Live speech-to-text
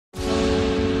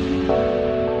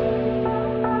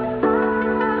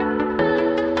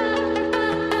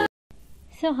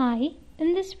So hi,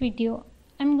 in this video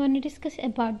I'm going to discuss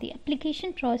about the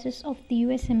application process of the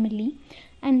USMLE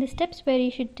and the steps where you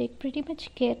should take pretty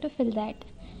much care to fill that.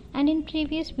 And in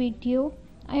previous video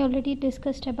I already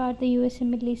discussed about the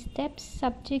USMLE steps,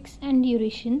 subjects and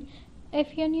duration.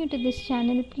 If you're new to this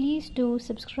channel, please do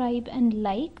subscribe and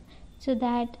like so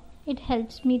that it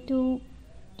helps me to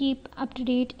keep up to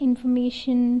date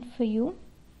information for you.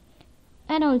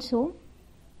 And also,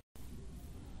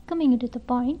 coming to the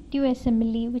point,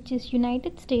 USMLE, which is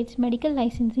United States Medical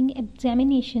Licensing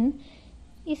Examination,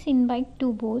 is invite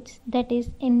two boards, that is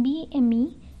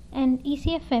NBME and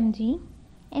ECFMG.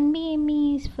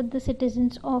 NBME is for the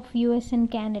citizens of US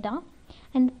and Canada,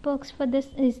 and the perks for this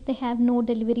is they have no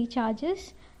delivery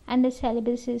charges and the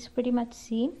syllabus is pretty much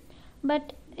same.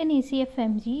 But in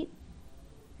ECFMG,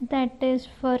 that is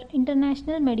for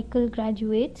international medical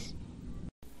graduates.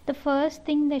 The first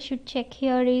thing they should check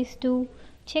here is to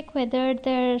check whether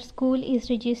their school is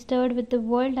registered with the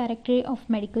World Directory of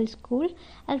Medical School.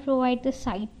 I'll provide the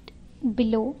site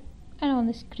below and on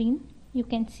the screen you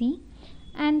can see.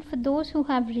 And for those who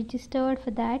have registered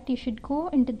for that, you should go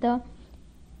into the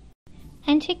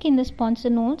and check in the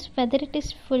sponsor notes whether it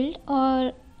is filled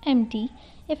or empty.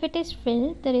 If it is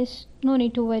filled, there is no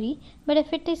need to worry, but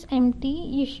if it is empty,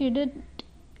 you shouldn't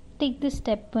take this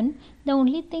step one. The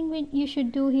only thing you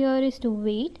should do here is to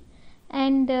wait.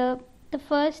 And the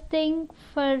first thing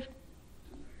for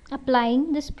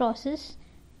applying this process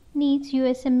needs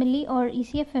USMLE or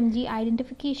ECFMG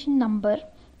identification number.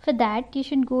 For that, you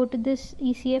should go to this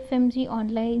ECFMG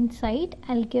online site.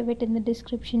 I'll give it in the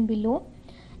description below.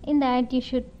 In that, you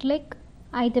should click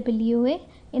IWA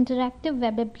interactive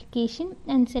web application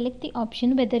and select the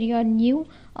option whether you are new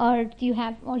or you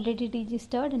have already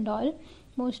registered and all.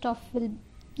 Most of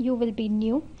you will be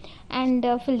new, and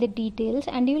fill the details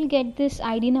and you will get this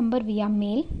ID number via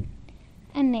mail.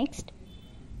 And next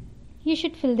you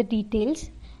should fill the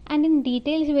details, and in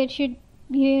details where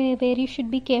you should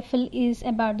be careful is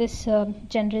about this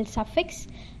general suffix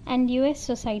and US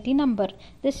society number.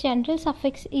 This general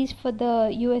suffix is for the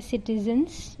US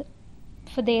citizens,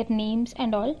 for their names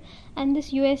and all, and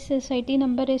this US society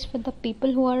number is for the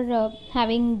people who are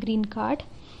having green card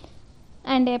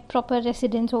and a proper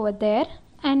residence over there.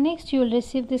 And next you will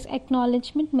receive this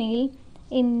acknowledgement mail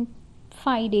in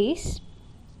 5 days,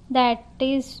 that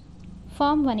is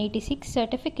form 186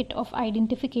 certificate of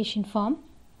identification form.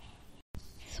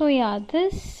 So yeah,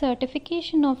 this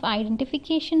certification of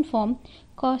identification form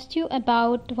cost you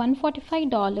about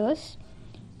 $145.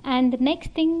 And the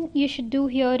next thing you should do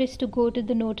here is to go to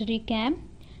the notary camp,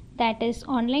 that is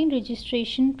online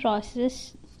registration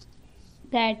process,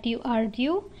 that you are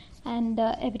due and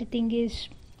everything is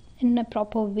in a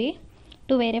proper way.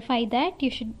 To verify that, you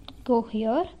should go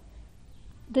here,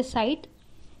 the site,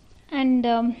 and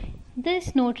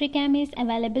this notary cam is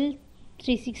available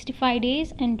 365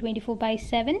 days and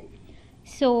 24/7.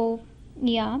 So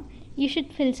yeah, you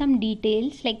should fill some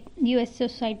details like US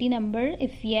society number.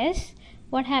 If yes,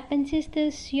 what happens is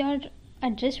this, your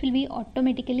address will be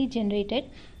automatically generated.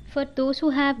 For those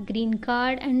who have green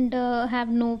card and have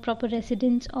no proper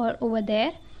residence or over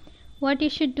there, what you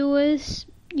should do is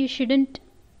you shouldn't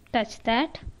touch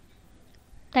that.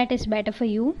 That is better for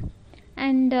you.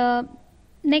 And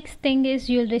next thing is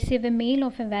you'll receive a mail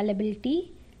of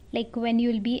availability, like when you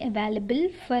will be available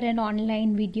for an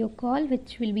online video call,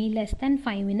 which will be less than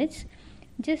 5 minutes,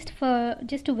 just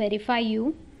to verify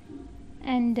you.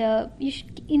 And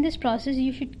in this process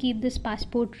you should keep this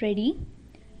passport ready.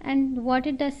 And what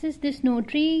it does is this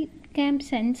notary camp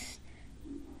sends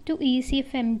to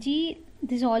ECFMG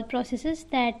these all processes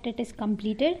that it is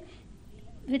completed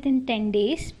within 10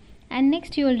 days. And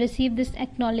next you will receive this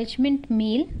acknowledgement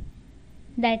mail,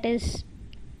 that is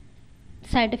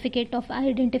certificate of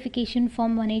identification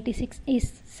form 186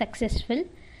 is successful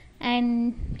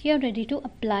and you are ready to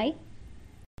apply,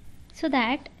 so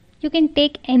that you can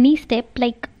take any step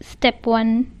like step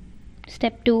 1,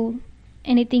 step 2,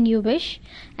 anything you wish.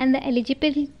 And the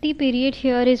eligibility period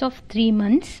here is of 3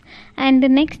 months. And the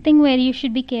next thing where you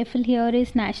should be careful here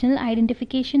is national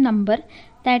identification number,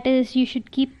 that is you should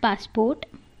keep passport.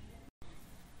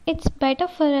 It's better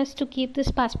for us to keep this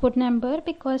passport number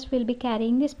because we'll be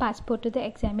carrying this passport to the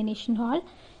examination hall.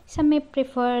 Some may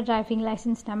prefer driving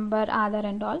license number, Aadhaar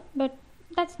and all, but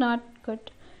that's not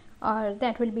good, or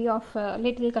that will be of a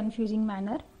little confusing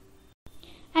manner.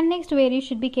 And next where you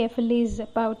should be careful is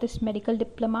about this medical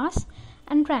diplomas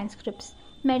and transcripts.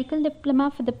 Medical diploma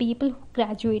for the people who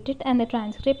graduated, and the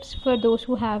transcripts for those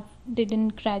who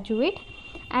didn't graduate.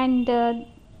 And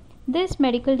this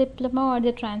medical diploma or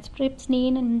the transcripts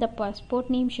name and the passport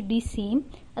name should be same,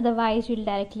 otherwise you'll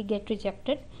directly get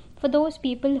rejected. For those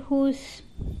people whose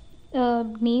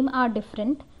name are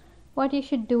different, what you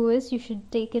should do is you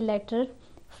should take a letter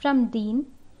from Dean,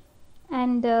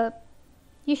 and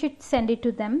you should send it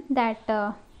to them that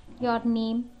your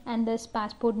name and this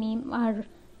passport name are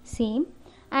same,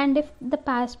 and if the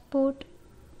passport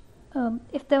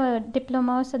if the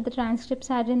diplomas or the transcripts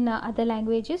are in other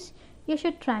languages, you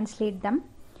should translate them.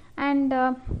 And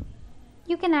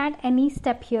you can add any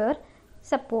step here.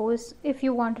 Suppose if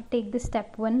you want to take the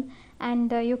step 1,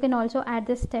 and you can also add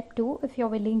the step 2 if you're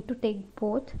willing to take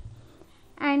both.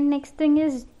 And next thing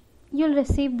is, you'll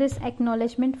receive this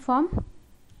acknowledgement form,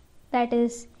 that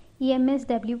is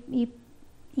EMSWP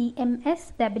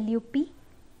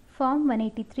form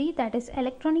 183, that is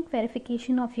electronic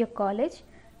verification of your college.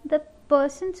 The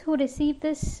persons who receive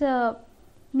this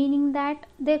meaning that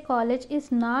their college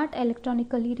is not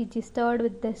electronically registered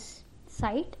with this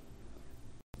site,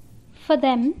 for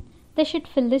them they should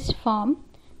fill this form,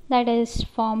 that is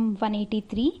form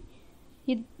 183.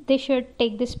 They should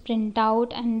take this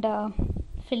printout and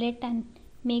fill it and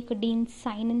make a dean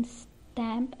sign and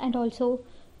stamp, and also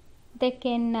they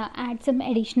can add some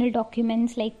additional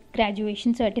documents like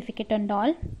graduation certificate and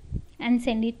all, and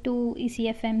send it to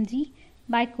ECFMG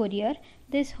by courier.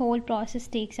 This whole process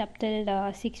takes up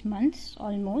till 6 months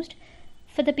almost.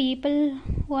 For the people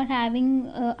who are having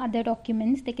other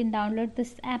documents, they can download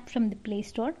this app from the Play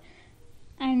Store,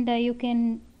 and you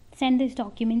can send these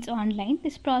documents online.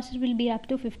 This process will be up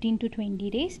to 15 to 20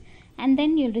 days, and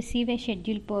then you'll receive a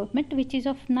schedule permit which is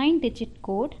of 9-digit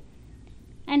code,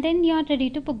 and then you are ready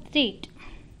to book the date.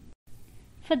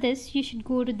 For this, you should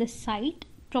go to the site,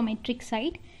 Prometric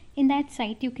site. In that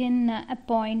site, you can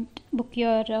book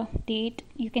your date,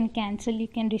 you can cancel, you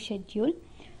can reschedule.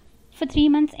 For 3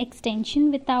 months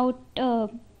extension without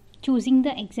choosing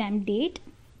the exam date,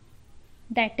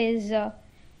 that is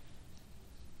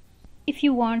if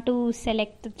you want to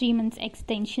select the 3 months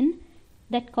extension,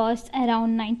 that costs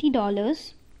around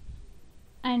 $90,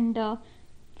 and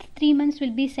 3 months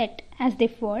will be set as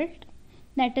default.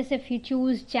 That is, if you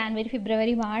choose January,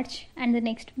 February, March, and the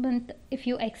next month if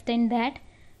you extend that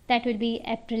will be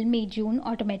April, May, June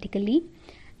automatically.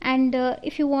 And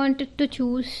if you wanted to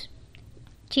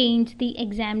change the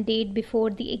exam date before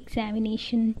the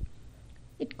examination,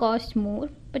 it costs more,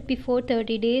 but before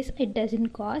 30 days it doesn't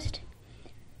cost.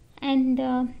 And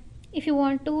if you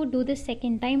want to do the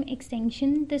second time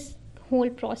extension, this whole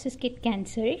process get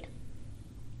cancelled.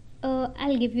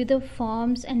 I'll give you the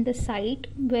forms and the site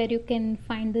where you can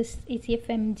find this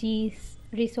ECFMG's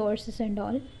resources and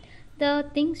all. The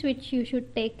things which you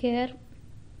should take care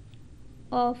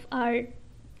of are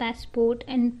passport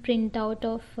and printout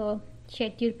of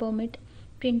schedule permit,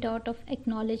 printout of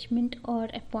acknowledgement or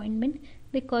appointment,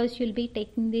 because you'll be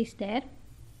taking this there,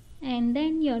 and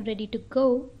then you're ready to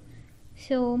go.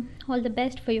 So all the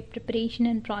best for your preparation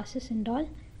and process and all.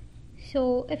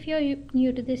 So if you're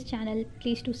new to this channel,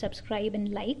 please do subscribe and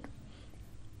like.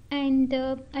 And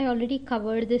I already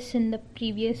covered this in the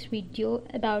previous video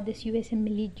about this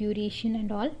USMLE duration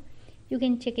and all. You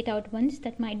can check it out once,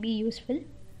 that might be useful.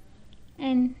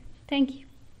 And thank you.